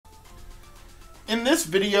In this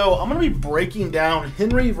video, I'm going to be breaking down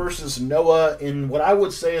Henry versus Noah in what I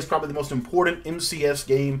would say is probably the most important MCS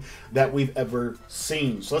game that we've ever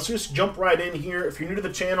seen. So let's just jump right in here. If you're new to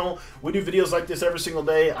the channel, we do videos like this every single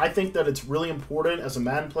day. I think that it's really important as a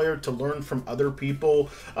Madden player to learn from other people,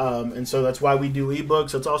 and so that's why we do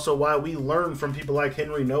ebooks. That's also why we learn from people like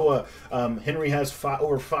Henry Noah. Henry has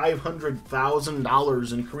over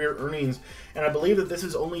 $500,000 in career earnings, and I believe that this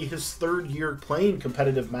is only his third year playing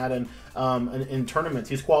competitive Madden in tournaments.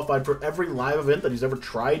 He's qualified for every live event that he's ever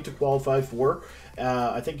tried to qualify for.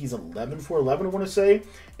 I think he's 11 for 11, I want to say.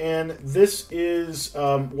 And this is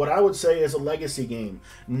what I would say is a legacy game.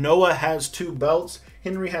 Noah has 2 belts.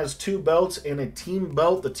 Henry has 2 belts and a team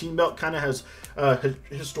belt. The team belt kind of has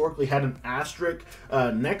historically had an asterisk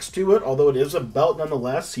next to it, although it is a belt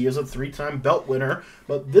nonetheless. He is a 3-time belt winner.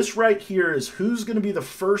 But this right here is who's going to be the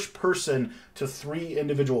first person to 3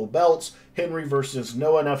 individual belts. Henry versus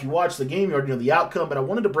Noah. Now, if you watch the game, you already know the outcome, but I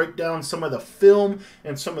wanted to break down some of the film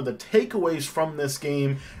and some of the takeaways from this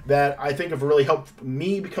game that I think have really helped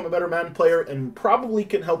me become a better Madden player and probably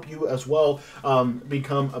can help you as well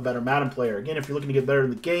become a better Madden player. Again, if you're looking to get better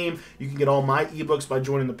in the game, you can get all my ebooks by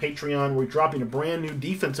joining the Patreon. We're dropping a brand new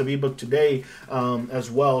defensive ebook today as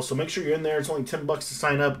well, so make sure you're in there. It's only $10 to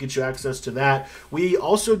sign up, get you access to that. We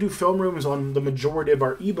also do film rooms on the majority of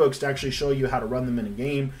our ebooks to actually show you how to run them in a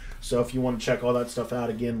game. So if you want to check all that stuff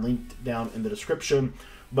out, again, linked down in the description.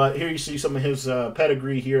 But here you see some of his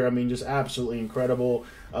pedigree here. I mean, just absolutely incredible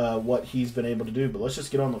what he's been able to do. But let's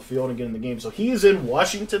just get on the field and get in the game. So he is in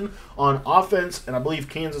Washington on offense, and I believe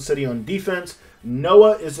Kansas City on defense.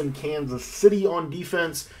 Noah is in Kansas City on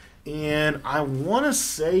defense, and I want to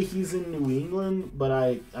say he's in New England, but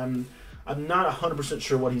I'm not 100%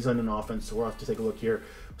 sure what he's in offense, so we'll have to take a look here.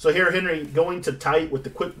 So here, Henry going to tight with the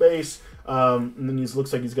quick base, and then he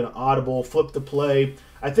looks like he's going to audible, flip the play.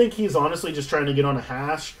 I think he's honestly just trying to get on a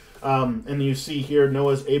hash, and you see here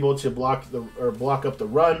Noah's able to block up the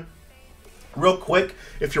run. Real quick,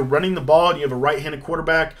 if you're running the ball and you have a right-handed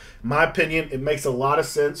quarterback, in my opinion, it makes a lot of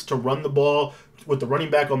sense to run the ball with the running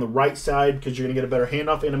back on the right side because you're going to get a better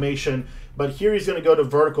handoff animation. But here he's going to go to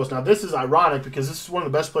verticals. Now, this is ironic because this is one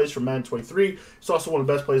of the best plays from Madden 23. It's also one of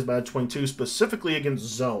the best plays of Madden 22, specifically against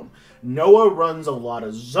zone. Noah runs a lot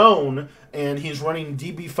of zone, and he's running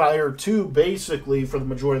DB Fire 2 basically for the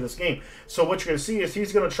majority of this game. So what you're going to see is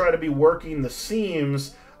he's going to try to be working the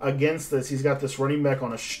seams against this. He's got this running back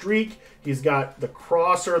on a streak. He's got the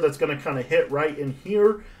crosser that's going to kind of hit right in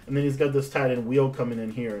here, and then he's got this tight end wheel coming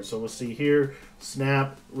in here. And so we'll see here,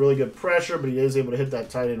 snap, really good pressure, but he is able to hit that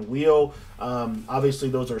tight end wheel. Obviously,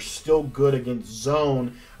 those are still good against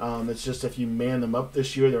zone. It's just if you man them up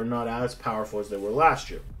this year, they're not as powerful as they were last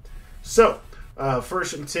year. So,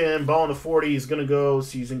 1st and 10, ball in the 40. He's going to go,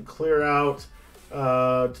 so he's in clear out.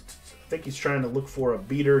 I think he's trying to look for a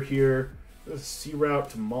beater here. This C route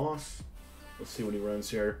to Moss. Let's see what he runs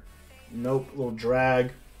here. Nope, little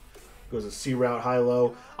drag. Goes a C route,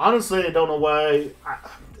 high-low. Honestly, I don't know why. I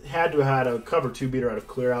had to have had a cover 2 beater out of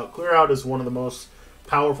clear out. Clear out is one of the most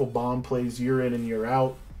powerful bomb plays year in and year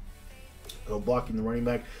out. Go blocking the running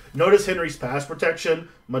back. Notice Henry's pass protection.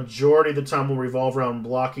 Majority of the time will revolve around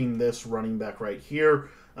blocking this running back right here.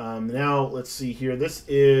 Now, let's see here. This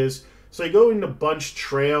is... So you go into bunch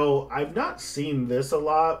trail. I've not seen this a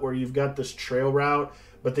lot where you've got this trail route,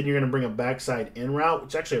 but then you're going to bring a backside in route, which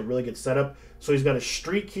is actually a really good setup. So he's got a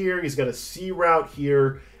streak here. He's got a C route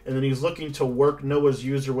here, and then he's looking to work Noah's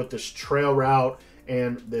user with this trail route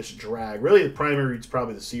and this drag. Really, the primary is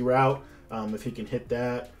probably the C route if he can hit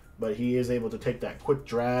that, but he is able to take that quick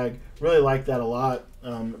drag. Really like that a lot.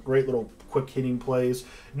 Great little quick hitting plays.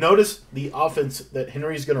 Notice the offense that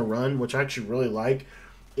Henry's going to run, which I actually really like,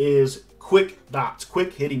 is quick dots,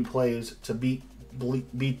 quick hitting plays to beat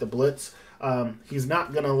the blitz. He's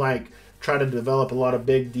not going to like try to develop a lot of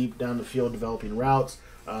big, deep down the field developing routes.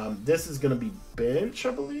 This is going to be bench,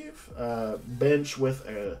 I believe. Bench with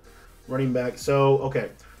a running back. So,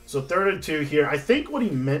 okay. So 3rd and 2 here. I think what he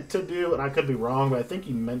meant to do, and I could be wrong, but I think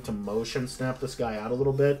he meant to motion snap this guy out a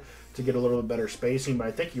little bit to get a little bit better spacing, but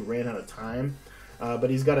I think he ran out of time. But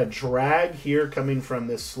he's got a drag here coming from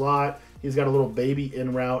this slot. He's got a little baby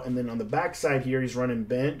in route, and then on the backside here, he's running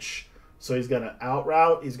bench. So he's got an out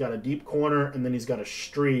route, he's got a deep corner, and then he's got a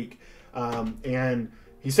streak. And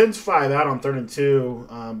he sends 5 out on 3rd and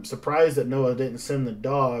 2. Surprised that Noah didn't send the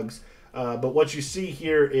dogs. But what you see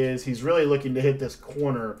here is he's really looking to hit this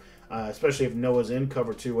corner. especially if Noah's in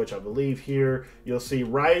cover 2, which I believe here. You'll see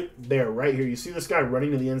right there, right here. You see this guy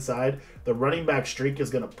running to the inside. The running back streak is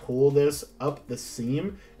going to pull this up the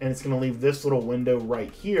seam, and it's going to leave this little window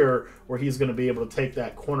right here where he's going to be able to take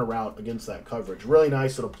that corner route against that coverage. Really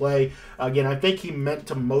nice little play. Again, I think he meant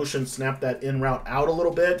to motion snap that in route out a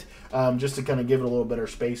little bit, just to kind of give it a little better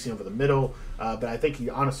spacing over the middle. But I think he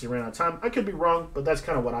honestly ran out of time. I could be wrong, but that's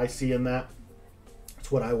kind of what I see in that.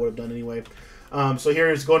 That's what I would have done anyway. So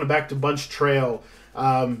here he's going back to bunch trail.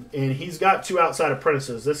 And he's got 2 outside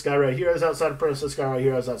apprentices. This guy right here has outside apprentice. This guy right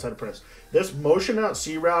here has outside apprentice. This motion out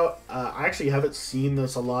C route, I actually haven't seen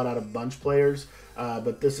this a lot out of bunch players,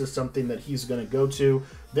 but this is something that he's going to go to.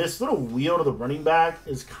 This little wheel to the running back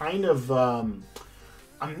is kind of, I'm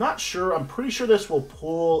not sure. I'm pretty sure this will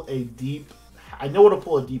pull a deep, I know it'll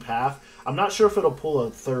pull a deep half. I'm not sure if it'll pull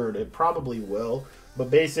a third. It probably will. But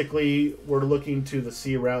basically, we're looking to the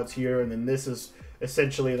C routes here, and then this is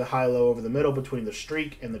essentially the high-low over the middle between the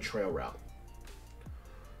streak and the trail route.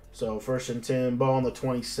 So 1st and 10, ball on the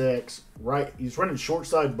 26. Right, he's running short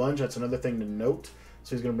side bunch. That's another thing to note.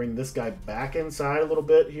 So he's going to bring this guy back inside a little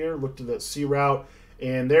bit here. Look to the C route,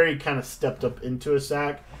 and there he kind of stepped up into a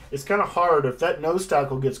sack. It's kind of hard. If that nose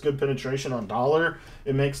tackle gets good penetration on Dollar,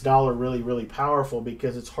 it makes Dollar really, really powerful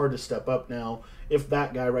because it's hard to step up now if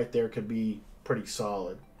that guy right there could be pretty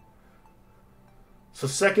solid. So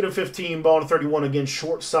 2nd and 15, ball to 31. Again,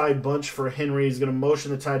 short side bunch for Henry. He's going to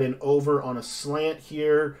motion the tight end over on a slant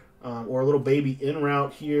here, or a little baby in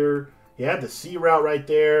route here. He had the C route right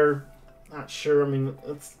there. Not sure. I mean,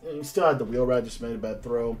 he still had the wheel route, just made a bad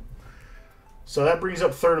throw. So that brings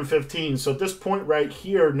up 3rd and 15. So at this point right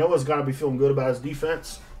here, Noah's got to be feeling good about his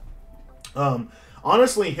defense.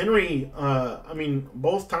 Honestly, Henry, I mean,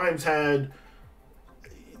 both times had...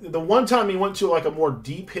 The one time he went to like a more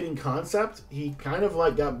deep hitting concept, he kind of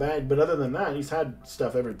like got bagged. But other than that, he's had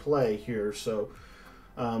stuff every play here. So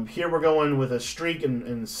here we're going with a streak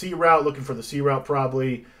and C route, looking for the C route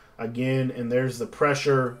probably again. And there's the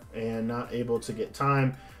pressure and not able to get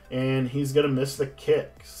time. And he's going to miss the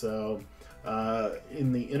kick. So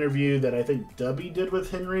in the interview that I think Dubby did with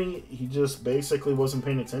Henry, he just basically wasn't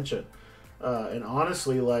paying attention. And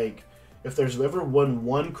honestly, like, if there's ever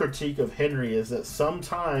one critique of Henry is that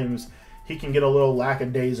sometimes he can get a little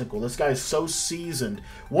lackadaisical. This guy's so seasoned.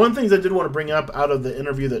 One of the things I did want to bring up out of the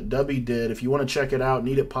interview that Dubby did, if you want to check it out,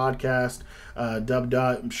 Need It Podcast, Dub.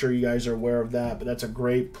 I'm sure you guys are aware of that, but that's a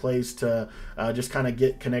great place to just kind of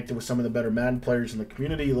get connected with some of the better Madden players in the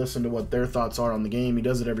community, listen to what their thoughts are on the game. He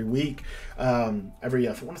does it every week. I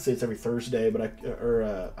want to say it's every Thursday, but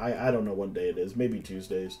I don't know what day it is. Maybe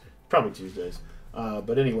Tuesdays. Probably Tuesdays.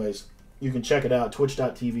 But anyways, you can check it out,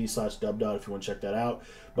 twitch.tv/dub. if you want to check that out.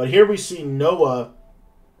 But here we see Noah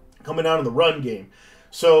coming out in the run game.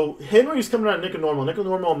 So Henry's coming out of nickel normal. Nickel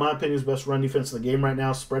normal, in my opinion, is the best run defense in the game right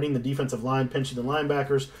now, spreading the defensive line, pinching the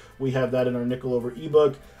linebackers. We have that in our nickel over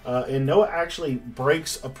ebook. And Noah actually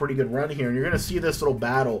breaks a pretty good run here. And you're going to see this little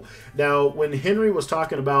battle. Now, when Henry was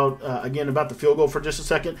talking about, again, about the field goal for just a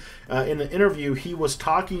second, in the interview, he was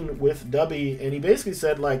talking with Dubby, and he basically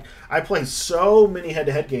said, like, I play so many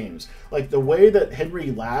head-to-head games. Like, the way that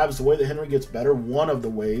Henry labs, the way that Henry gets better, one of the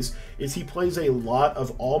ways is he plays a lot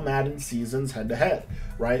of all Madden seasons head-to-head,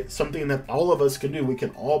 right? Something that all of us can do. We can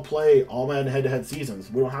all play all Madden head-to-head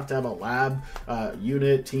seasons. We don't have to have a lab,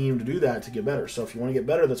 unit, team to do that to get better. So if you want to get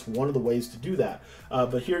better, that's one of the ways to do that.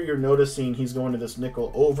 But here you're noticing he's going to this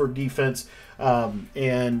nickel over defense.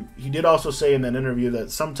 And he did also say in that interview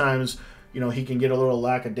that sometimes, you know, he can get a little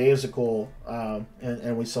lackadaisical,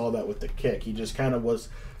 and we saw that with the kick. He just kind of was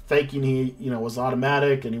thinking he, you know, was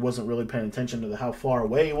automatic, and he wasn't really paying attention to how far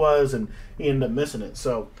away he was, and he ended up missing it.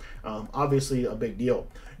 So obviously a big deal.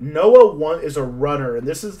 Noah is a runner, and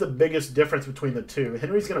this is the biggest difference between the two.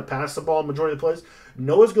 Henry's going to pass the ball the majority of the plays.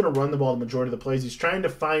 Noah's going to run the ball the majority of the plays. He's trying to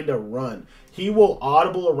find a run. He will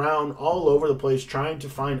audible around all over the place trying to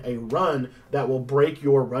find a run that will break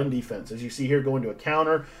your run defense. As you see here, going to a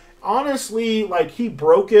counter. Honestly, like, he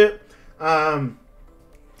broke it.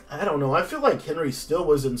 I don't know. I feel like Henry still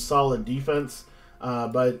was in solid defense,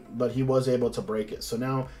 but he was able to break it. So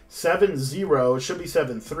now 7-0. It should be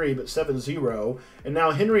 7-3, but 7-0. And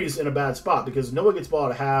now Henry's in a bad spot because Noah gets ball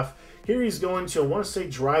at half. Here he's going to, I want to say,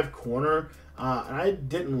 drive corner. And I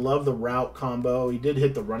didn't love the route combo. He did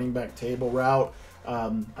hit the running back table route.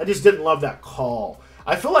 I just didn't love that call.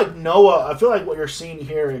 I feel like what you're seeing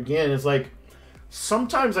here again is like,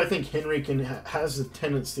 sometimes I think Henry has the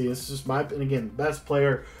tendency, this is just my opinion, again, best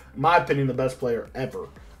player, in my opinion, the best player ever.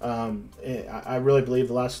 I really believe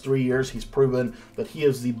the last 3 years he's proven that he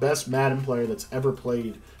is the best Madden player that's ever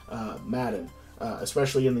played Madden,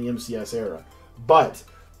 especially in the MCS era. But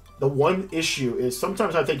The one issue is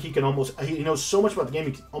sometimes I think he knows so much about the game,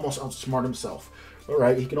 he can almost outsmart himself. All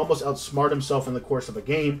right, he can almost outsmart himself in the course of a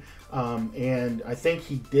game, and I think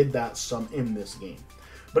he did that some in this game.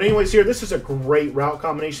 But anyways, here, this is a great route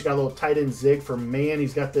combination. He's got a little tight end zig for man.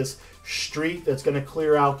 He's got this streak that's going to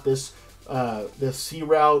clear out this C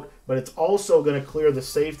route, but it's also going to clear the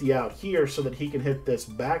safety out here so that he can hit this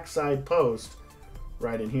backside post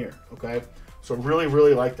right in here, okay? So really,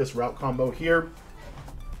 really like this route combo here.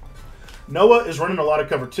 Noah is running a lot of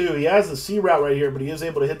cover two. He has the C route right here, but he is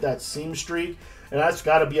able to hit that seam streak, and that's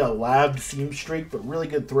got to be a labbed seam streak, but really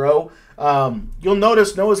good throw. You'll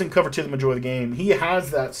notice Noah's in cover two the majority of the game. He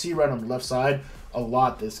has that C route on the left side a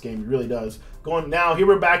lot this game. He really does. Going now, here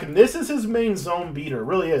we're back, and this is his main zone beater. It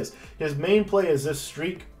really is. His main play is this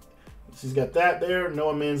streak. So he's got that there.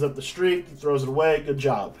 Noah mans up the streak. He throws it away. Good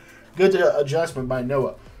job. Good adjustment by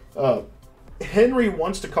Noah. Henry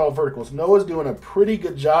wants to call verticals. Noah's doing a pretty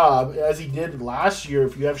good job, as he did last year.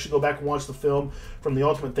 If you actually go back and watch the film from the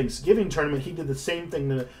Ultimate Thanksgiving Tournament, he did the same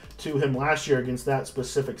thing to him last year against that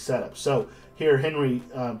specific setup. So here, Henry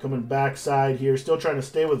coming backside here, still trying to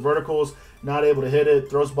stay with verticals, not able to hit it,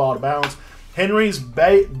 throws the ball out of bounds. Henry's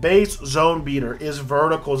base zone beater is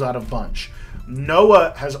verticals out of bunch.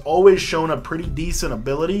 Noah has always shown a pretty decent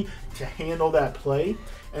ability to handle that play.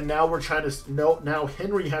 And now we're trying to, now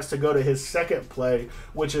Henry has to go to his second play,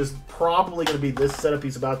 which is probably going to be this setup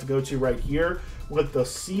he's about to go to right here with the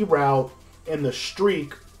C route and the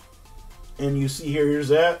streak. And you see here, here's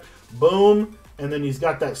that, boom, and then he's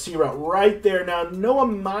got that C route right there. Now, Noah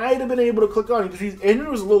might have been able to click on it because Henry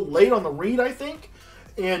was a little late on the read, I think.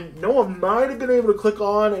 And Noah might have been able to click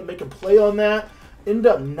on and make a play on that. Ended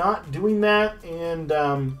up not doing that, and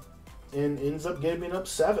ends up giving up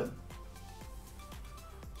 7.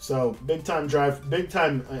 So, big time drive, big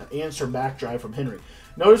time answer back drive from Henry.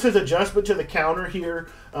 Notice his adjustment to the counter here.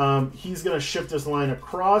 He's going to shift his line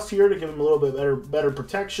across here to give him a little bit better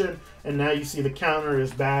protection. And now you see the counter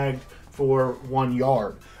is bagged for 1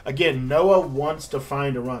 yard. Again, Noah wants to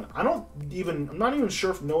find a run. I'm not even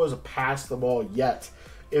sure if Noah's passed the ball yet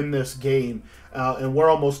in this game. And we're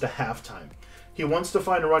almost to halftime. He wants to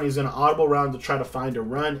find a run. He's going to audible round to try to find a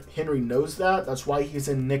run. Henry knows that. That's why he's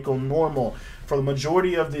in nickel normal. For the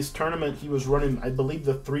majority of this tournament, he was running, I believe,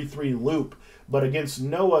 the 3-3 loop. But against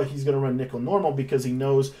Noah, he's going to run nickel normal because he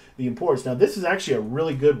knows the importance. Now, this is actually a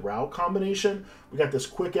really good route combination. We got this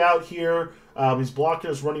quick out here. He's blocking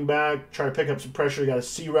his running back, try to pick up some pressure. He got a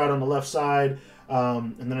C route on the left side.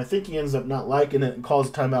 And then I think he ends up not liking it and calls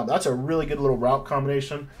a timeout. That's a really good little route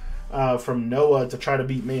combination from Noah to try to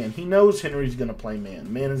beat man. He knows Henry's going to play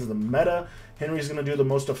man. Man is the meta. Henry's going to do the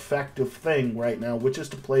most effective thing right now, which is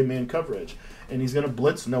to play man coverage. And he's going to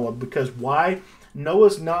blitz Noah because why?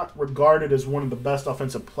 Noah's not regarded as one of the best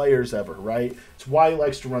offensive players ever, right? It's why he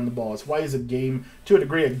likes to run the ball. It's why he's to a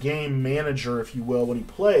degree, a game manager, if you will, when he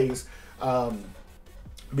plays.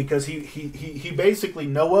 Because he basically,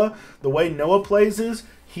 Noah, the way Noah plays is,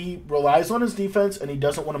 he relies on his defense, and he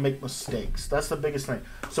doesn't want to make mistakes. That's the biggest thing.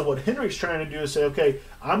 So what Henry's trying to do is say, okay,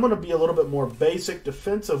 I'm going to be a little bit more basic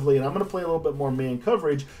defensively, and I'm going to play a little bit more man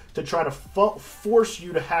coverage to try to force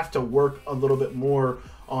you to have to work a little bit more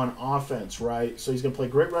on offense, right? So he's going to play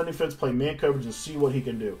great run defense, play man coverage, and see what he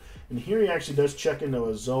can do. And here he actually does check into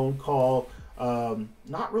a zone call.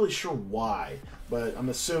 Not really sure why, but I'm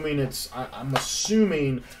assuming it's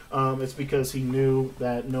because he knew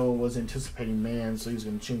that Noah was anticipating man, so he's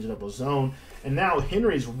going to change it up a zone. And now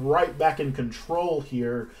Henry's right back in control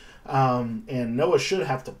here, and Noah should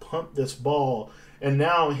have to punt this ball. And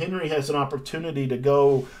now Henry has an opportunity to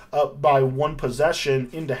go up by 1 possession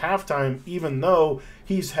into halftime, even though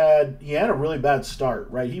he had a really bad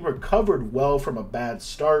start, right? He recovered well from a bad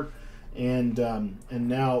start. And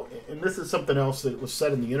now this is something else that was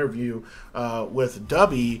said in the interview with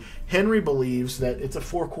Dubby. Henry believes that it's a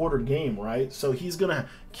 4-quarter game, right? So he's going to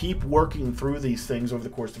keep working through these things over the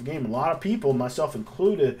course of the game. A lot of people, myself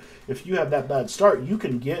included, if you have that bad start, you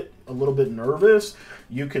can get a little bit nervous.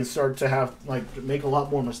 You can start to make a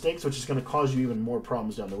lot more mistakes, which is going to cause you even more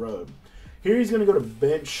problems down the road. Here he's going to go to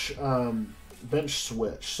bench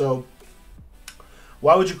switch. So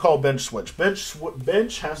why would you call bench switch?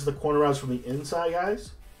 Bench has the corner routes from the inside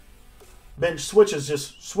guys. Bench switch is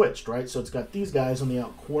just switched, right? So it's got these guys on the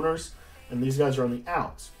out corners, and these guys are on the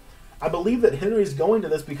outs. I believe that Henry's going to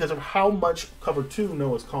this because of how much cover 2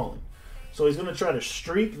 Noah's calling. So he's going to try to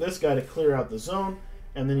streak this guy to clear out the zone,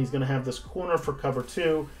 and then he's going to have this corner for cover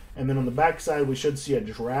 2, and then on the backside we should see a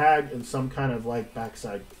drag and some kind of like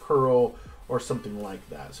backside curl or something like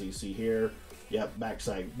that. So you see here, yep,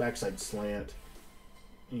 backside slant.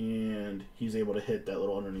 And he's able to hit that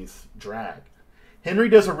little underneath drag. Henry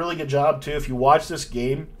does a really good job too. If you watch this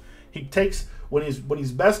game, he takes when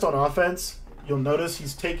he's best on offense, you'll notice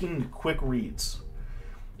he's taking quick reads.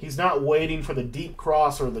 He's not waiting for the deep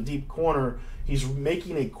cross or the deep corner. He's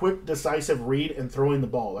making a quick, decisive read and throwing the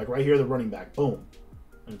ball. Like right here, the running back, boom,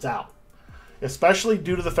 and it's out. Especially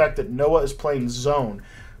due to the fact that Noah is playing zone.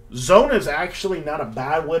 Zone is actually not a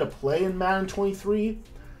bad way to play in Madden 23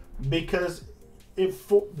 because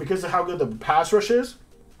of how good the pass rush is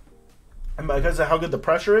and because of how good the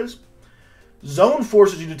pressure is. Zone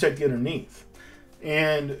forces you to take the underneath.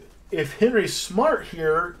 And if Henry's smart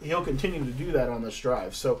here, he'll continue to do that on this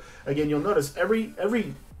drive. So again, you'll notice every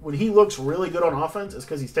when he looks really good on offense, it's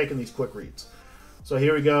because he's taking these quick reads. So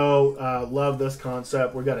here we go. Love this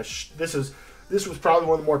concept. We got this was probably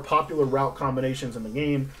one of the more popular route combinations in the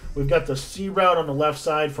game. We've got the C route on the left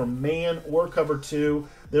side for man or cover 2.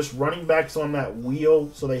 This running back's on that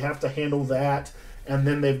wheel, so they have to handle that. And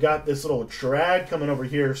then they've got this little drag coming over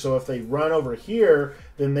here. So if they run over here,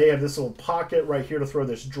 then they have this little pocket right here to throw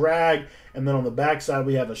this drag. And then on the backside,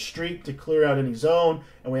 we have a streak to clear out any zone.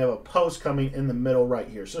 And we have a post coming in the middle right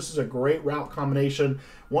here. So this is a great route combination.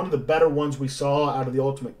 One of the better ones we saw out of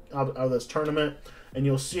the out of this tournament. And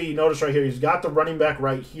you'll see, notice right here, he's got the running back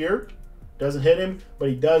right here. Doesn't hit him, but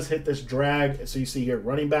he does hit this drag. So you see here,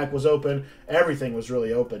 running back was open. Everything was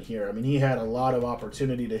really open here. I mean, he had a lot of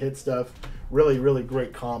opportunity to hit stuff. Really, really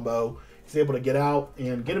great combo. He's able to get out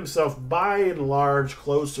and get himself by and large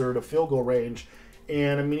closer to field goal range.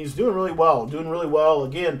 And, I mean, he's doing really well. Doing really well.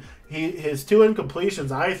 Again, his 2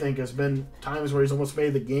 incompletions, I think, has been times where he's almost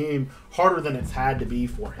made the game harder than it's had to be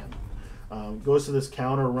for him. Goes to this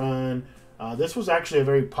counter run. This was actually a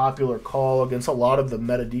very popular call against a lot of the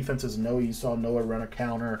meta defenses. You saw Noah run a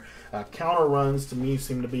counter. Counter runs, to me,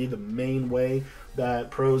 seem to be the main way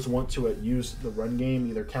that pros want to use the run game,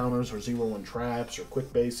 either counters or 0-1 traps or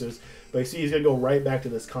quick bases. But you see he's going to go right back to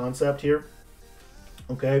this concept here.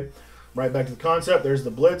 Okay, right back to the concept. There's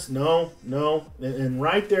the blitz. No. And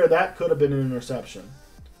right there, that could have been an interception.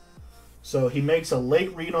 So he makes a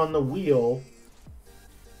late read on the wheel.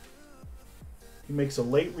 He makes a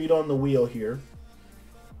late read on the wheel here.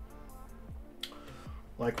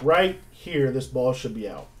 Like right here, this ball should be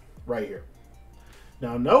out. Right here.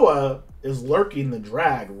 Now Noah is lurking the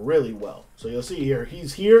drag really well. So you'll see here,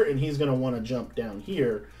 he's here and he's going to want to jump down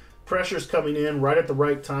here. Pressure's coming in right at the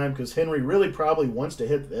right time because Henry really probably wants to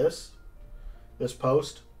hit this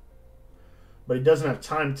post. But he doesn't have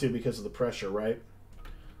time to because of the pressure, right?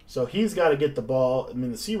 So he's got to get the ball. I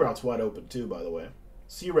mean, the C route's wide open too, by the way.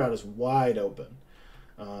 C route is wide open.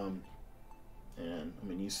 And I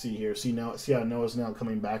mean, you see here, see how Noah's now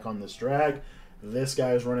coming back on this drag. This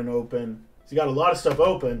guy's running open. He got a lot of stuff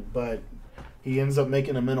open, but he ends up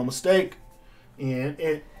making a mental mistake, and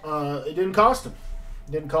it didn't cost him.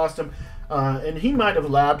 It didn't cost him, and he might have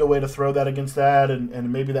labbed a way to throw that against that,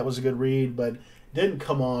 and maybe that was a good read, but it didn't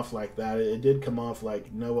come off like that. It did come off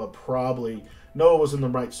like Noah was in the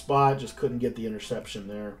right spot, just couldn't get the interception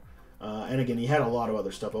there. And again, he had a lot of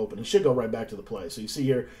other stuff open. He should go right back to the play. So you see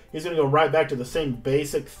here, he's going to go right back to the same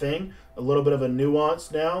basic thing, a little bit of a nuance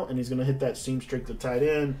now, and he's going to hit that seam streak to tight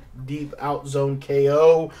end, deep out zone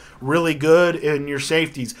KO, really good in your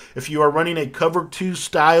safeties. If you are running a cover 2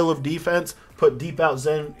 style of defense, put deep out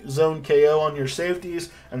zone KO on your safeties,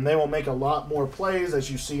 and they will make a lot more plays, as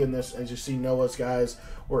you see in this, as you see Noah's guys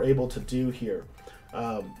were able to do here.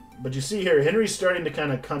 But you see here, Henry's starting to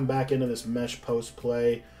kind of come back into this mesh post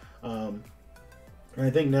play. And I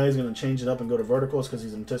think now he's going to change it up and go to verticals because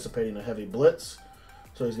he's anticipating a heavy blitz.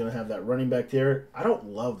 So he's going to have that running back there. I don't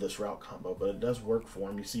love this route combo, but it does work for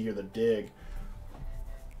him. You see here the dig.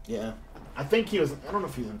 Yeah. I think he was, I don't know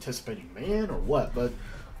if he's anticipating man or what, but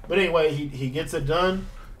anyway, he gets it done,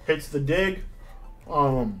 hits the dig.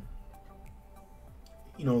 You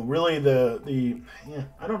know, really yeah,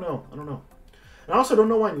 I don't know. And I also don't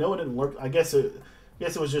know why Noah didn't work. I guess it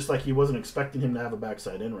was just like he wasn't expecting him to have a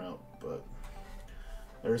backside in route. But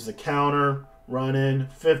there's the counter, run in,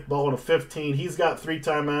 5th ball to 15. He's got 3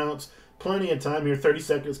 timeouts. Plenty of time here, 30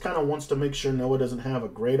 seconds. Kind of wants to make sure Noah doesn't have a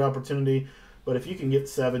great opportunity. But if you can get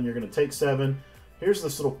 7, you're going to take 7. Here's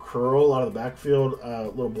this little curl out of the backfield,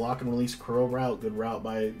 little block and release curl route. Good route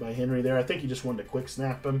by Henry there. I think he just wanted to quick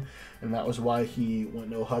snap him, and that was why he went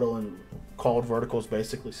no huddle and called verticals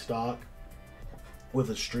basically stock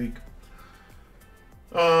with a streak.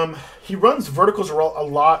 He runs verticals a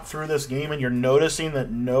lot through this game, and you're noticing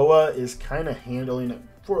that Noah is kind of handling it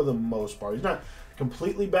for the most part. He's not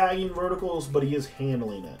completely bagging verticals, but he is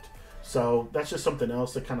handling it. So that's just something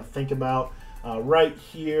else to kind of think about. Right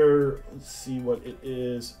here, let's see what it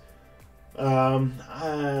is. Yeah,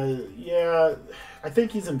 I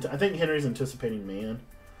think Henry's anticipating man,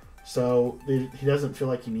 so he doesn't feel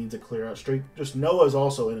like he needs a clear out streak. Just Noah's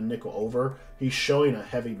also in a nickel over. He's showing a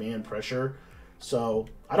heavy man pressure, so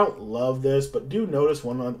I don't love this, but do notice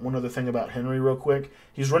one other thing about Henry real quick.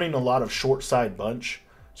 He's running a lot of short side bunch,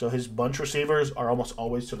 so his bunch receivers are almost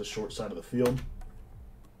always to the short side of the field.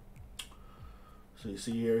 So you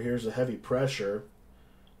see here's a heavy pressure,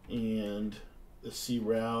 and the C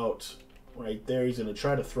route. Right there, he's going to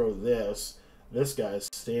try to throw this. This guy's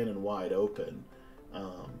standing wide open.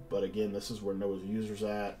 But again, this is where Noah's user's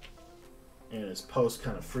at. And his post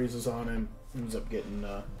kind of freezes on him. Ends up getting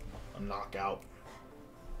a knockout.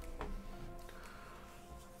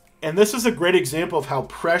 And this is a great example of how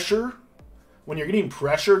pressure, when you're getting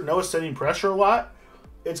pressured, Noah's setting pressure a lot,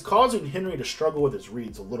 it's causing Henry to struggle with his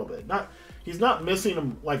reads a little bit. He's not missing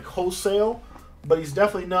them like wholesale, but he's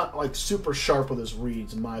definitely not like super sharp with his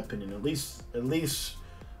reads, in my opinion. At least,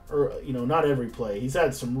 or not every play. He's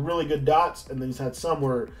had some really good dots, and then he's had some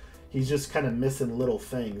where he's just kind of missing little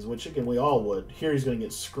things, which again we all would. Here he's going to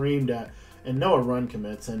get screamed at, and Noah run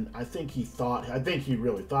commits, and I think he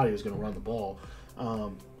really thought he was going to run the ball.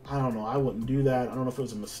 I don't know. I wouldn't do that. I don't know if it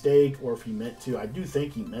was a mistake or if he meant to. I do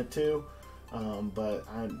think he meant to, but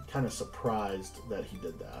I'm kind of surprised that he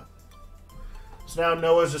did that. So now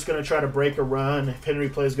Noah's just going to try to break a run. If Henry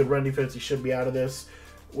plays good run defense, he should be out of this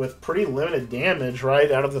with pretty limited damage,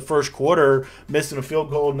 right, out of the first quarter, missing a field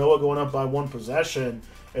goal, Noah going up by one possession,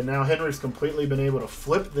 and now Henry's completely been able to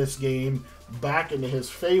flip this game back into his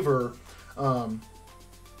favor, and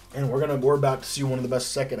we're about to see one of the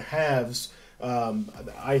best second halves,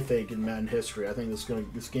 I think, in Madden history. I think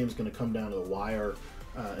this game's going to come down to the wire,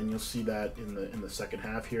 and you'll see that in the second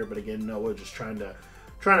half here. But again, Noah just trying to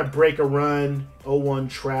break a run. 0-1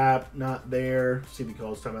 trap, not there. See if he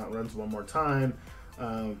calls timeout, runs one more time.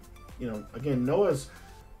 Again, Noah's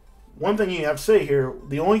one thing you have to say here.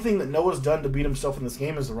 The only thing that Noah's done to beat himself in this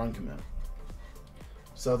game is the run commit.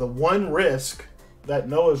 So the one risk that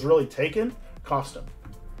Noah's really taken cost him.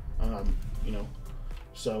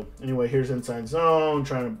 So anyway, here's inside zone,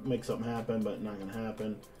 trying to make something happen, but not going to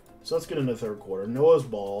happen. So let's get into the third quarter. Noah's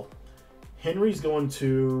ball. Henry's going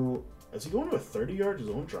to. Is he going to a 30-yard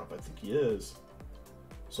zone drop? I think he is.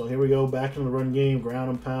 So here we go, back into the run game, ground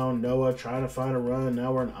and pound. Noah trying to find a run.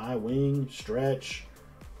 Now we're in I wing, stretch.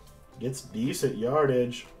 Gets decent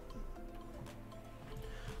yardage.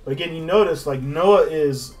 But again, you notice, like, Noah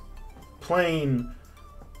is playing.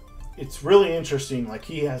 It's really interesting. Like,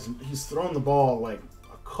 he's thrown the ball, like,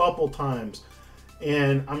 a couple times.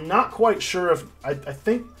 And I'm not quite sure if, I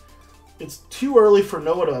think it's too early for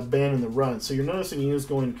Noah to abandon the run. So you're noticing he is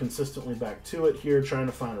going consistently back to it here, trying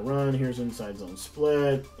to find a run. Here's inside zone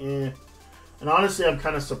split. And honestly, I'm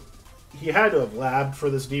kind of he had to have labbed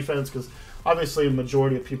for this defense because obviously a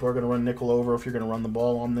majority of people are going to run nickel over if you're going to run the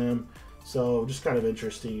ball on them. So just kind of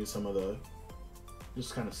interesting some of the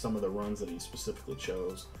runs that he specifically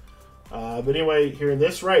chose. But anyway, here,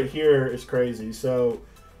 this right here is crazy. So,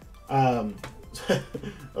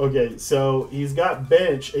 okay, so he's got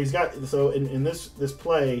bench. So in this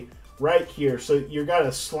play right here. So you got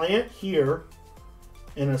a slant here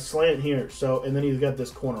and a slant here. So, and then he's got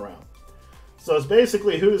this corner out. So it's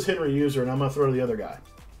basically who's Henry user, and I'm gonna throw to the other guy.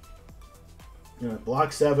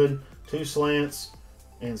 Block 7, 2 slants,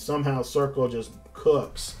 and somehow circle just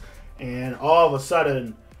cooks. And all of a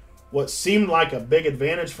sudden, what seemed like a big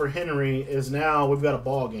advantage for Henry is now we've got a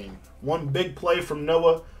ball game. One big play from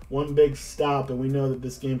Noah, one big stop, and we know that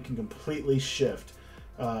this game can completely shift.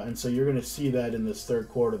 And so you're going to see that in this third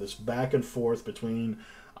quarter, this back and forth between,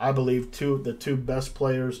 I believe, the two best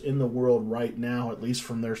players in the world right now, at least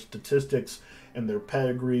from their statistics and their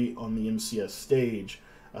pedigree on the MCS stage.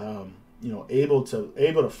 Able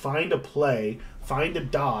to find a play, find a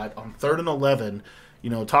dot on 3rd and 11.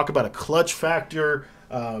 Talk about a clutch factor.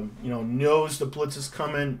 Knows the blitz is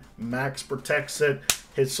coming. Max protects it.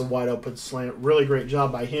 Hits a wide open slant. Really great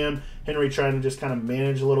job by him. Henry trying to just kind of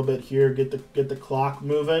manage a little bit here, get the clock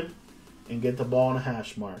moving, and get the ball on a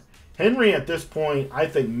hash mark. Henry at this point, I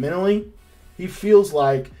think mentally, he feels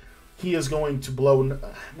like he is going to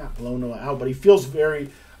not blow Noah out, but he feels I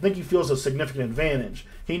think he feels a significant advantage.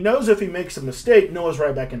 He knows if he makes a mistake, Noah's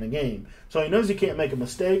right back in the game. So he knows he can't make a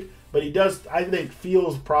mistake, but he does, I think,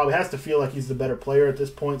 has to feel like he's the better player at this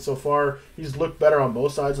point so far. He's looked better on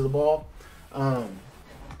both sides of the ball.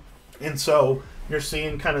 And so you're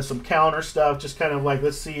seeing kind of some counter stuff, just kind of like,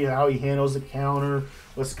 let's see how he handles the counter.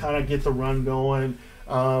 Let's kind of get the run going.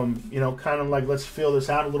 Kind of like, let's feel this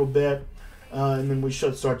out a little bit. And then we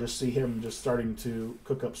should start to see him just starting to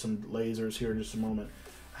cook up some lasers here in just a moment.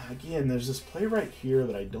 again, there's this play right here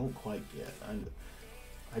that I don't quite get.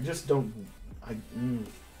 I just don't. I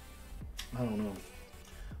don't know.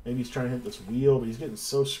 Maybe he's trying to hit this wheel, but he's getting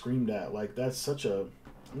so screamed at. Like, that's such a...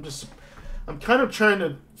 I'm kind of trying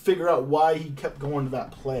to figure out why he kept going to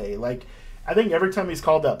that play. Like, I think every time he's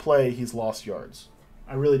called that play, he's lost yards.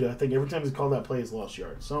 I really do. I think every time he's called that play, he's lost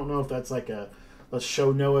yards. So I don't know if that's like a, let's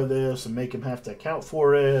show Noah this and make him have to account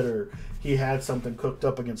for it, or he had something cooked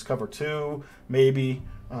up against cover 2, maybe.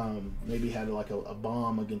 Maybe had like a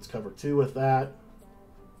bomb against cover 2 with that.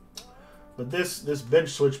 But this bench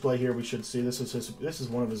switch play here, we should see. This is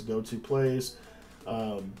one of his go-to plays.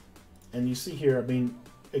 And you see here, I mean,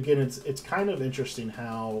 again, it's kind of interesting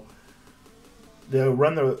how they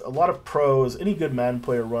run a lot of pros. Any good Madden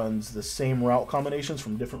player runs the same route combinations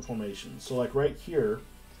from different formations. So like right here,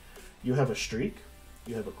 you have a streak,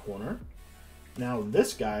 you have a corner. Now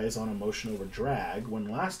this guy is on a motion over drag, when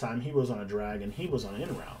last time he was on a drag and he was on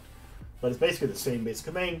in route. But it's basically the same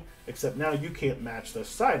basic thing, except now you can't match the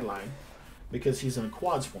sideline because he's in a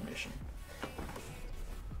quads formation.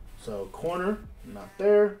 So corner, not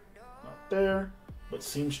there, but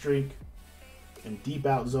seam streak and deep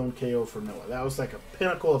out zone KO for Noah. That was like a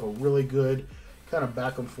pinnacle of a really good kind of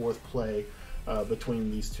back and forth play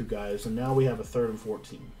between these two guys. And now we have a 3rd and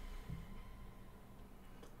 14.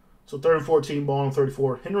 So 3rd and 14, ball on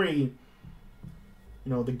 34. Henry, you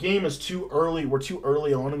know, the game is too early. We're too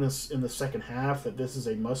early on in the second half that this is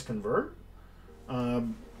a must convert.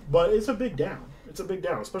 But it's a big down. It's a big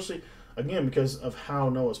down, especially, again, because of how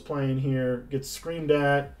Noah's playing here. Gets screamed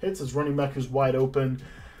at, hits his running back who's wide open.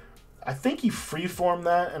 I think he freeformed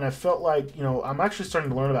that, and I felt like, you know, I'm actually starting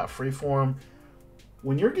to learn about freeform.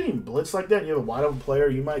 When you're getting blitzed like that and you have a wide open player,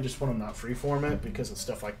 you might just want to not freeform it because of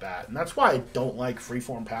stuff like that. And that's why I don't like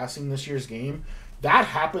freeform passing this year's game. That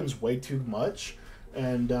happens way too much,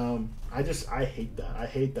 and I hate that. I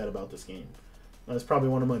hate that about this game. That's probably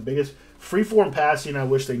one of my biggest freeform passing. I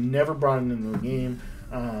wish they never brought it into the game.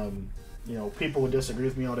 You know, people would disagree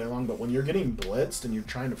with me all day long, but when you're getting blitzed and you're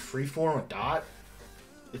trying to freeform a dot,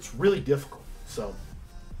 it's really difficult. So,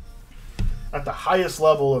 at the highest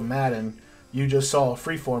level of Madden, you just saw a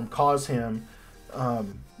freeform cause him.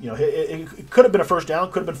 You know, it could have been a first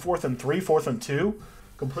down, could have been 4th and 3, 4th and 2,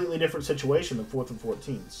 completely different situation than 4th and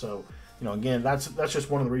 14. So, you know, again, that's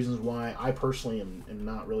just one of the reasons why I personally am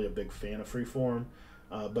not really a big fan of freeform.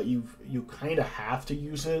 But you kind of have to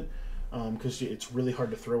use it because it's really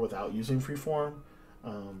hard to throw without using freeform.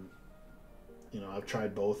 You know, I've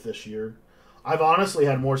tried both this year. I've honestly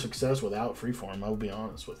had more success without freeform. I will be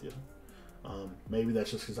honest with you. Maybe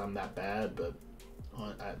that's just because I'm that bad, but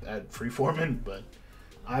at freeforming. But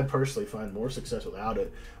I personally find more success without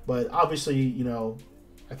it. But obviously, you know,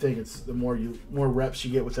 I think it's the more reps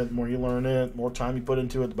you get with it, the more you learn it, more time you put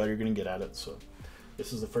into it, the better you're going to get at it. So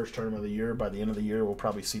this is the first tournament of the year. By the end of the year, we'll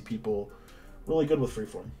probably see people really good with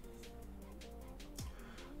freeform.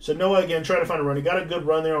 So Noah, again, trying to find a run. He got a good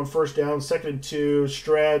run there on first down, 2nd and 2,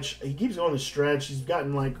 stretch. He keeps going the stretch. He's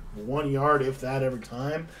gotten like 1 yard, if that, every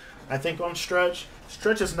time, I think, on stretch.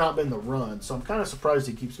 Stretch has not been the run, so I'm kind of surprised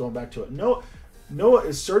he keeps going back to it. Noah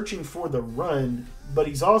is searching for the run, but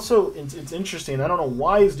he's also, it's interesting. I don't know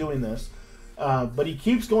why he's doing this, but he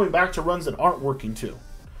keeps going back to runs that aren't working too.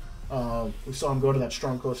 We saw him go to that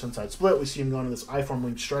strong close inside split. We see him going to this I-form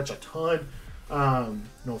wing stretch a ton. You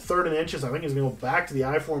know, 3rd and inches, I think he's going to go back to the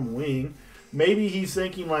I-form wing. Maybe he's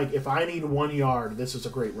thinking, like, if I need 1 yard, this is a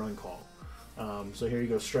great run call. So here he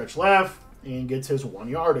goes, stretch left, and gets his 1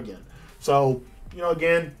 yard again. So, you know,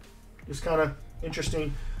 again, just kind of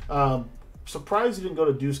interesting. Surprised he didn't go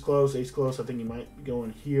to deuce close, ace close. I think he might be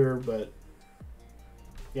going here, but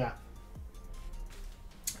yeah.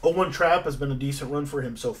 0-1 trap has been a decent run for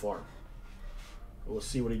him so far. We'll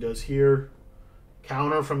see what he does here.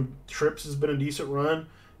 Counter from trips has been a decent run.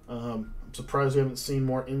 I'm surprised we haven't seen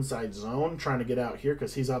more inside zone trying to get out here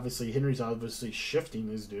because Henry's obviously shifting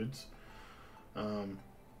these dudes. So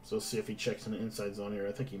let's see if he checks in the inside zone here.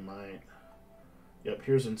 I think he might. Yep,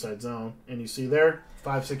 here's inside zone. And you see there,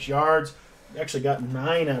 5-6 yards. Actually got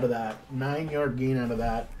 9 out of that. 9-yard gain out of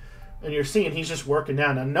that. And you're seeing he's just working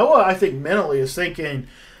down. Now, Noah, I think, mentally is thinking,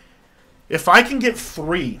 if I can get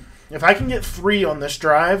 3 on this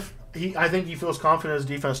drive, I think he feels confident in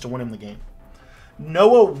his defense to win him the game.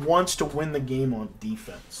 Noah wants to win the game on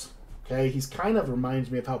defense. Okay, he's kind of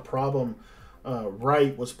reminds me of how Problem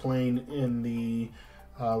Wright was playing in the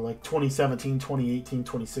like 2017, 2018,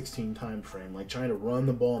 2016 time frame, like trying to run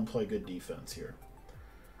the ball and play good defense here.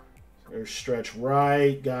 There's stretch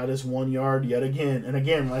right, got his 1 yard yet again. And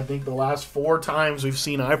again, I think the last 4 times we've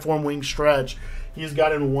seen I-form wing stretch, he's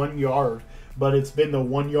gotten 1 yard. but it's been the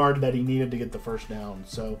 1 yard that he needed to get the first down.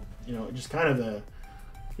 So, you know, just kind of the.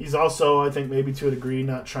 He's also, I think, maybe to a degree,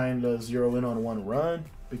 not trying to zero in on one run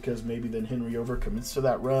because maybe then Henry overcommits to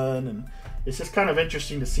that run. And it's just kind of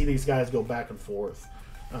interesting to see these guys go back and forth.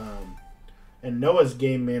 And Noah's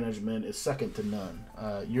game management is second to none.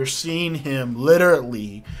 You're seeing him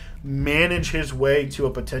literally manage his way to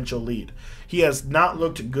a potential lead. He has not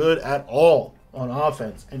looked good at all on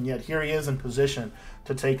offense, and yet here he is in position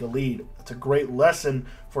to take a lead. It's a great lesson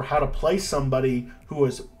for how to play somebody who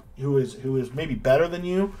is maybe better than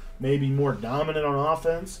you, maybe more dominant on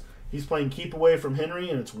offense. He's playing keep away from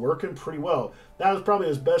Henry, and it's working pretty well. That was probably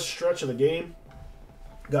his best stretch of the game.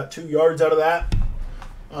 Got 2 yards out of that.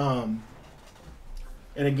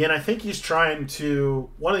 And again, I think he's trying to.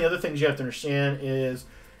 One of the other things you have to understand is,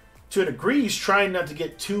 to a degree, he's trying not to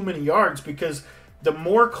get too many yards because the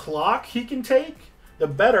more clock he can take, the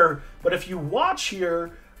better. But if you watch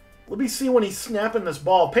here, let me see when he's snapping this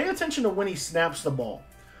ball. Pay attention to when he snaps the ball.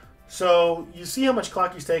 So you see how much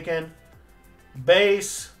clock he's taken.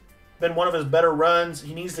 Base, been one of his better runs.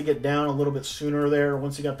 He needs to get down a little bit sooner there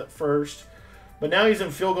once he got that first. But now he's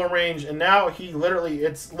in field goal range, and now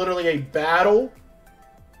it's literally a battle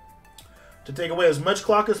to take away as much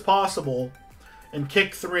clock as possible and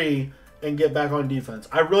kick 3 and get back on defense.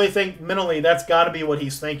 I really think mentally that's got to be what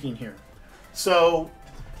he's thinking here. So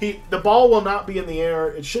the ball will not be in the air.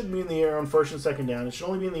 It shouldn't be in the air on first and second down. It should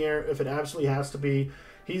only be in the air if it absolutely has to be.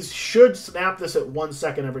 He should snap this at 1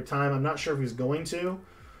 second every time. I'm not sure if he's going to.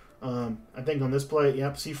 I think on this play,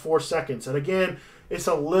 yep, see 4 seconds. And again, it's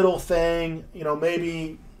a little thing. You know,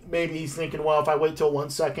 maybe he's thinking, well, if I wait till 1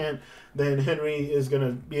 second, then Henry is going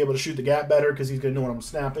to be able to shoot the gap better because he's going to know when I'm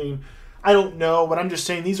snapping. I don't know, but I'm just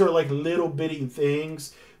saying these are like little bitty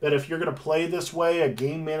things that if you're going to play this way, a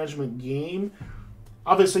game management game,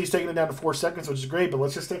 obviously he's taking it down to 4 seconds, which is great, but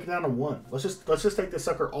let's just take it down to 1. Let's just take this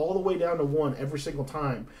sucker all the way down to 1 every single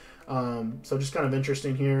time. So just kind of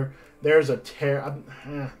interesting here. There's not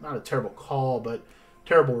a terrible call, but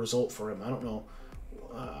terrible result for him. I don't know.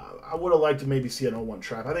 I would have liked to maybe see an 0-1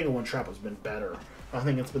 trap. I think 0-1 trap has been better. I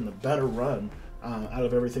think it's been the better run out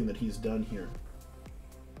of everything that he's done here.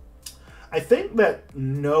 I think that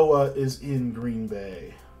Noah is in Green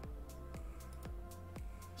Bay.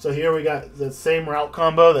 So here we got the same route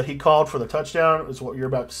combo that he called for the touchdown is what you're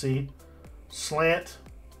about to see. Slant,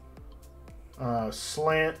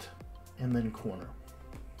 slant, and then corner.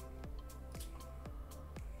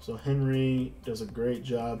 So Henry does a great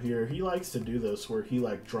job here. He likes to do this where he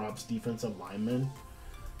like drops defensive linemen.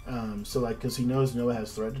 So like, because he knows Noah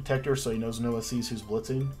has threat detector, so he knows Noah sees who's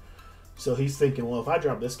blitzing. So he's thinking, well, if I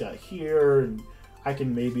drop this guy here, and I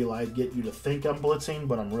can maybe like get you to think I'm blitzing,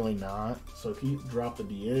 but I'm really not. So if he dropped the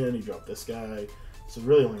DN, he dropped this guy. So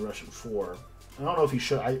really only rushing 4. I don't know if he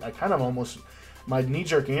should. I kind of almost, my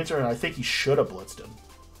knee-jerk answer, and I think he should have blitzed him.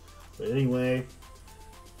 But anyway,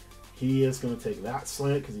 he is going to take that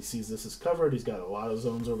slant because he sees this is covered. He's got a lot of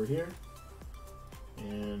zones over here.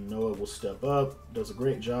 And Noah will step up. Does a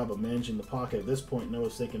great job of managing the pocket. At this point,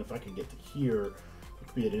 Noah's thinking if I can get to here, it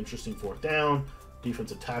could be an interesting 4th down.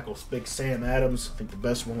 Defensive tackles, big Sam Adams, I think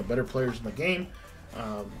one of the better players in the game,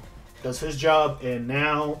 does his job. And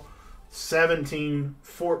now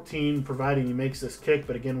 17-14, providing he makes this kick.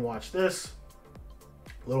 But again, watch this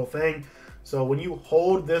little thing. So when you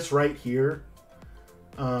hold this right here,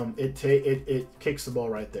 it kicks the ball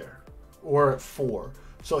right there, or at 4.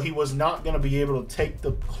 So he was not going to be able to take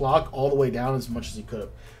the clock all the way down as much as he could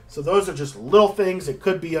have. So those are just little things. It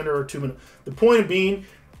could be under a 2-minute. The point being,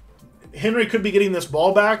 Henry could be getting this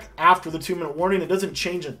ball back after the 2-minute warning. It doesn't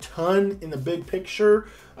change a ton in the big picture,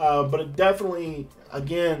 but it definitely,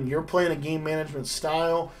 again, you're playing a game management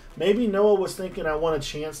style. Maybe Noah was thinking, I want a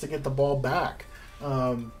chance to get the ball back,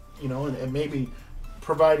 you know, and maybe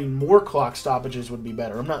providing more clock stoppages would be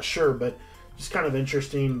better. I'm not sure, but just kind of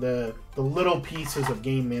interesting. The little pieces of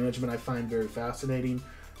game management I find very fascinating.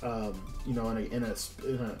 You know, in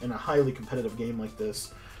a highly competitive game like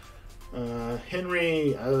this.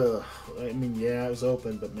 Henry, I mean, yeah, it was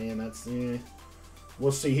open, but man, that's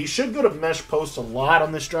we'll see. He should go to mesh post a lot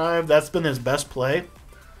on this drive. That's been his best play.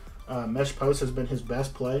 Mesh post has been his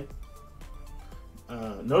best play.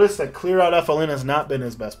 Notice that clear out FLN has not been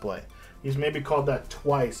his best play. He's maybe called that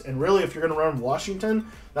twice. And really, if you're going to run Washington,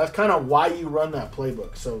 that's kind of why you run that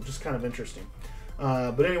playbook. So just kind of interesting.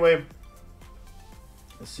 But anyway,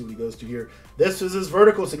 let's see what he goes to here. This is his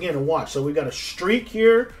verticals again, and watch. So we got a streak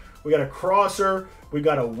here. We got a crosser. We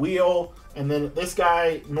got a wheel. And then this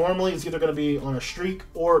guy normally is either going to be on a streak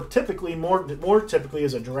or typically, more typically,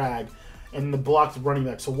 is a drag. And the blocked running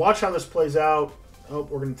back. So watch how this plays out. Oh,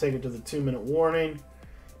 we're going to take it to the 2-minute warning.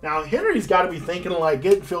 Now Henry's got to be thinking like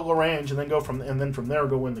getting field goal range and then from there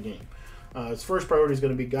go win the game. His first priority is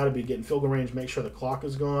going to be getting field goal range, make sure the clock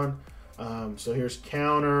is gone. So here's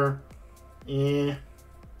counter. You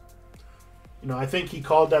know, I think he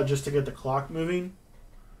called that just to get the clock moving,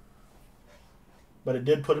 but it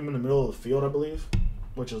did put him in the middle of the field, I believe,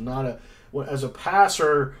 which is not as a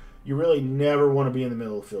passer, you really never want to be in the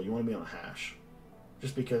middle of the field. You want to be on a hash,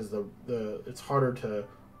 just because it's harder to,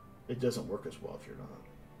 it doesn't work as well if you're not.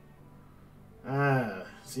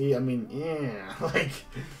 See, I mean, yeah, like,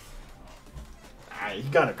 he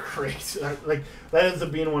got a crazy, like, that ends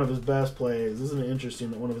up being one of his best plays. Isn't it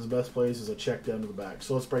interesting that one of his best plays is a check down to the back?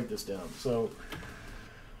 So let's break this down. So,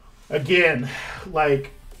 again,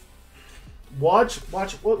 like, let's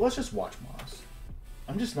just watch Moss.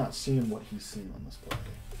 I'm just not seeing what he's seeing on this play.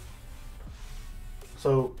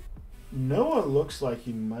 So, Noah looks like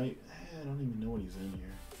he might, I don't even know what he's in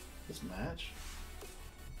here. This match?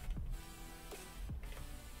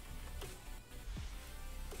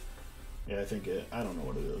 Yeah, I don't know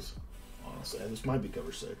what it is, honestly. This might be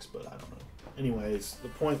cover 6, but I don't know. Anyways, the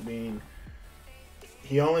point being,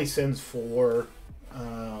 he only sends 4,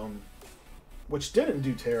 which didn't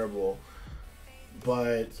do terrible,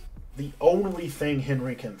 but the only thing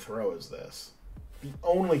Henry can throw is this. The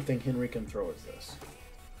only thing Henry can throw is this.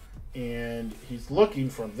 And he's looking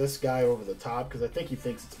for this guy over the top because I think he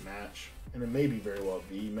thinks it's match, and it may be very well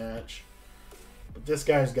be match, but this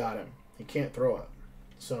guy's got him. He can't throw it.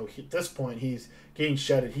 So at this point, he's getting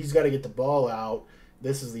shedded. He's got to get the ball out.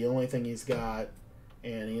 This is the only thing he's got,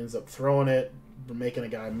 and he ends up throwing it, making a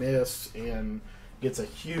guy miss, and gets a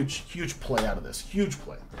huge play out of this. Huge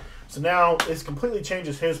play. So now it completely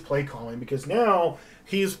changes his play calling because now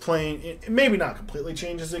he's playing. It maybe not completely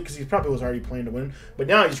changes it because he probably was already playing to win, but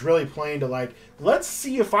now he's really playing to like, let's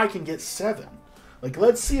see if I can get 7. Like,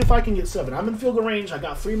 let's see if I can get 7. I'm in field goal range. I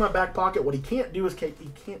got 3 in my back pocket. What he can't do is he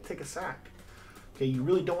can't take a sack. Okay, you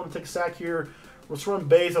really don't want to take a sack here. Let's run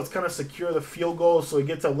base. Let's kind of secure the field goal so he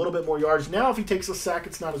gets a little bit more yards. Now, if he takes a sack,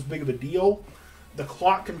 it's not as big of a deal. The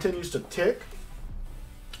clock continues to tick.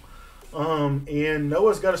 And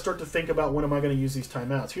Noah's got to start to think about when am I going to use these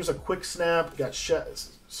timeouts. Here's a quick snap. Got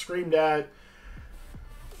screamed at.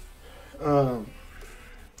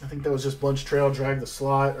 I think that was just bunch trail, drag the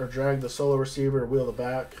slot, or drag the solo receiver, or wheel the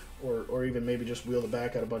back, or even maybe just wheel the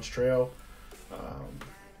back out of bunch trail.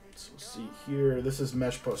 So we'll see here. This is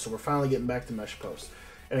mesh post. So we're finally getting back to mesh post.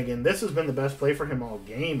 And again, this has been the best play for him all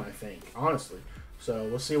game, I think, honestly. So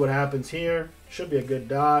we'll see what happens here. Should be a good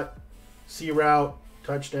dot. C route,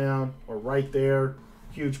 touchdown, or right there.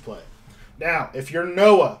 Huge play. Now, if you're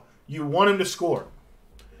Noah, you want him to score.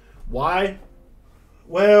 Why?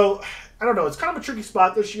 Well, I don't know. It's kind of a tricky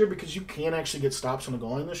spot this year because you can actually get stops on the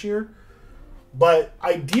goal line this year. But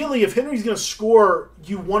ideally, if Henry's going to score,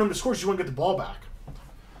 you want him to score because you want to get the ball back.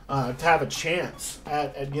 To have a chance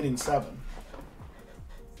at getting 7.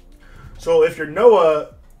 So if you're Noah,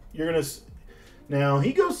 you're going to... Now,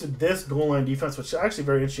 he goes to this goal line defense, which is actually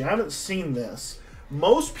very interesting. I haven't seen this.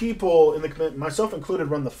 Most people, in the commit, myself included,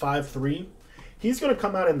 run the 5-3. He's going to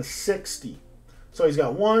come out in the 60. So he's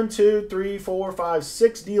got 1, 2, 3, 4, 5,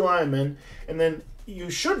 6 D linemen. And then you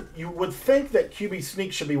would think that QB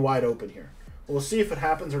sneak should be wide open here. We'll see if it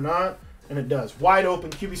happens or not. And it does. Wide open,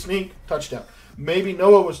 QB sneak, touchdown. Maybe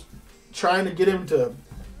Noah was trying to get him to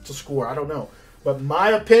score. I don't know. But my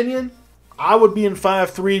opinion, I would be in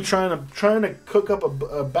 5-3 trying to cook up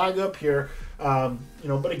a bag up here. You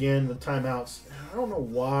know, but again, the timeouts. I don't know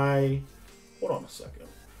why. Hold on a second.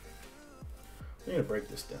 I need to break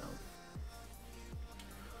this down.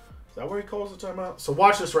 Is that where he calls the timeout? So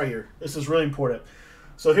watch this right here. This is really important.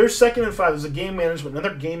 So here's 2nd and 5. There's a game management,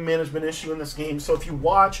 another game management issue in this game. So if you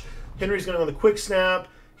watch, Henry's going to go with a quick snap.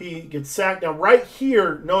 He gets sacked. Now, right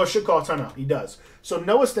here, Noah should call a timeout. He does. So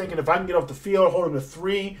Noah's thinking if I can get off the field, hold him to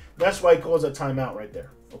 3, that's why he calls that timeout right there.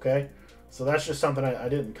 Okay? So that's just something I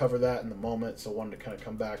didn't cover that in the moment, so I wanted to kind of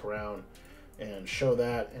come back around and show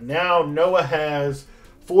that. And now Noah has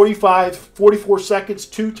 44 seconds,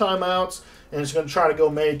 2 timeouts, and is going to try to go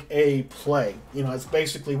make a play. You know, it's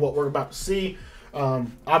basically what we're about to see.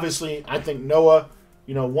 Obviously, I think Noah,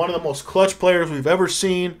 you know, one of the most clutch players we've ever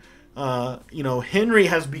seen. You know, Henry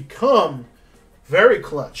has become very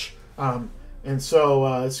clutch. And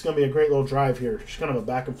so it's going to be a great little drive here. Just kind of a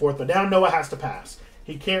back and forth. But now Noah has to pass.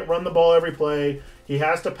 He can't run the ball every play. He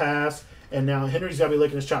has to pass. And now Henry's got to be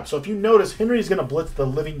licking his chops. So if you notice, Henry's going to blitz the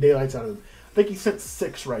living daylights out of him. I think he sent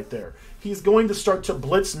 6 right there. He's going to start to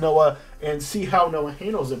blitz Noah and see how Noah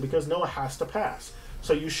handles it because Noah has to pass.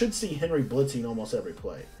 So you should see Henry blitzing almost every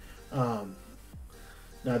play. Now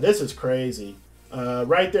this is crazy.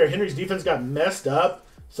 Right there, Henry's defense got messed up.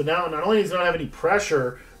 So now not only does he not have any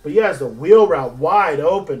pressure, but he has the wheel route wide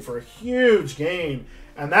open for a huge gain.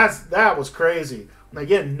 And that was crazy. And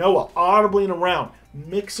again, Noah audibly and around,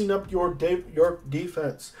 mixing up your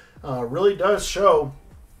defense really does show,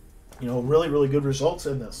 really, really good results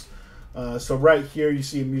in this. So right here, you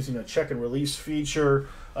see him using a check and release feature.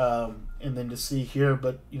 And then to see here,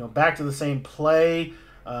 but, back to the same play.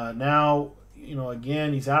 Now,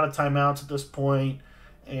 again, he's out of timeouts at this point,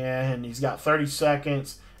 and he's got 30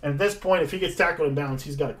 seconds. And at this point, if he gets tackled in bounds,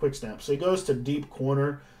 he's got a quick snap. So he goes to deep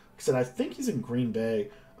corner. I said, I think he's in Green Bay.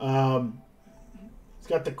 He's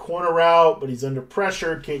got the corner route, but he's under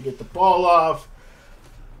pressure, can't get the ball off.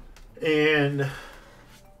 And,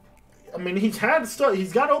 I mean, he's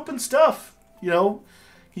got open stuff,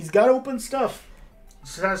 He's got open stuff.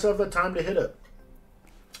 Just has to have the time to hit it.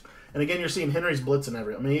 And again, you're seeing Henry's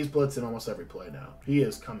blitzing he's blitzing almost every play now. He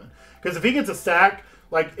is coming. Because if he gets a sack,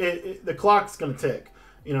 the clock's going to tick.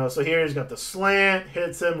 So here he's got the slant,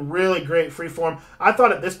 hits him, really great free form. I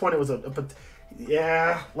thought at this point it was right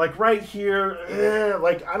here,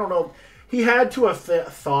 I don't know. He had to have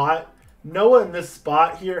thought, Noah in this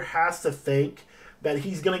spot here has to think that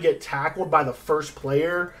he's going to get tackled by the first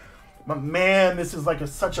player. But man, this is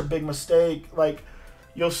such a big mistake.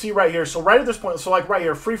 You'll see right here. So right at this point, right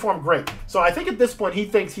here, freeform, great. So I think at this point he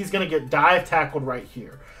thinks he's going to get dive tackled right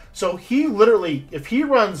here. So he literally, if he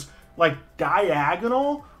runs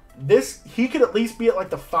diagonal, he could at least be at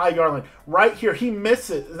the 5-yard line. Right here, he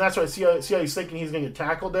misses, and that's why see how he's thinking he's going to get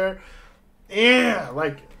tackled there. Yeah,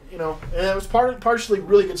 and it was partially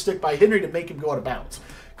really good stick by Henry to make him go out of bounds.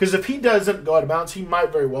 Because if he doesn't go out of bounds, he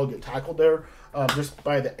might very well get tackled there, just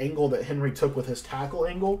by the angle that Henry took with his tackle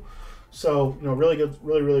angle. So, really good,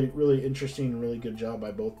 really interesting, really good job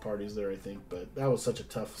by both parties there, I think. But that was such a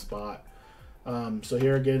tough spot. So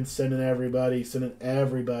here again, sending everybody.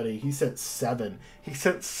 He sent 7. He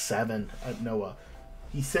sent 7 at Noah.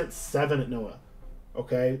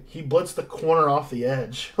 Okay? He blitzed the corner off the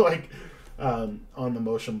edge, on the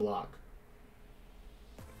motion block.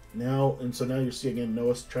 Now you see again,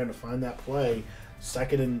 Noah's trying to find that play.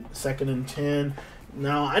 Second and 10.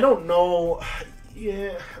 Now, I don't know.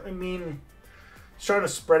 Yeah, he's trying to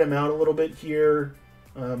spread him out a little bit here.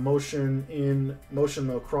 Motion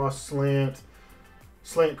across slant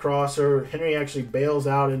crosser. Henry actually bails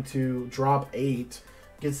out into drop 8.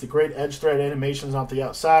 Gets the great edge threat animations off the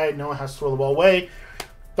outside. Noah has to throw the ball away.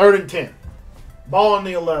 3rd and 10. Ball on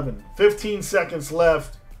the 11. 15 seconds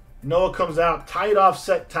left. Noah comes out, tight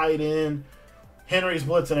offset, tight end. Henry's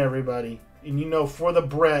blitzing everybody. And for the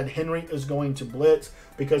bread, Henry is going to blitz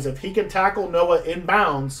because if he can tackle Noah in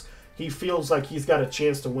bounds, he feels like he's got a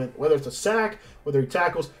chance to win. Whether it's a sack, whether he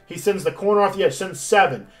tackles, he sends the corner off the edge, sends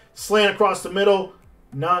 7. Slant across the middle,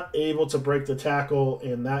 not able to break the tackle,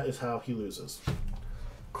 and that is how he loses.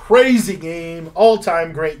 Crazy game,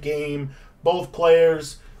 all-time great game. Both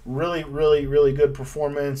players, really, really, really good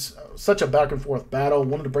performance. Such a back-and-forth battle.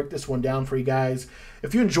 Wanted to break this one down for you guys.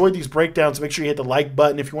 If you enjoyed these breakdowns, make sure you hit the like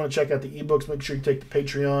button. If you want to check out the ebooks, make sure you take the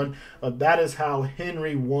Patreon. That is how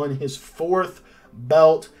Henry won his 4th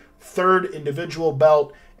belt, 3rd individual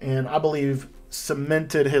belt, and I believe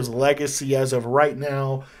cemented his legacy as of right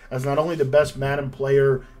now as not only the best Madden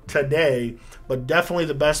player today, but definitely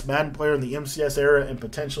the best Madden player in the MCS era and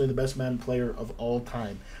potentially the best Madden player of all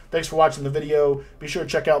time. Thanks for watching the video. Be sure to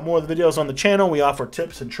check out more of the videos on the channel. We offer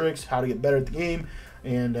tips and tricks, how to get better at the game,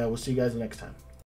 and we'll see you guys next time.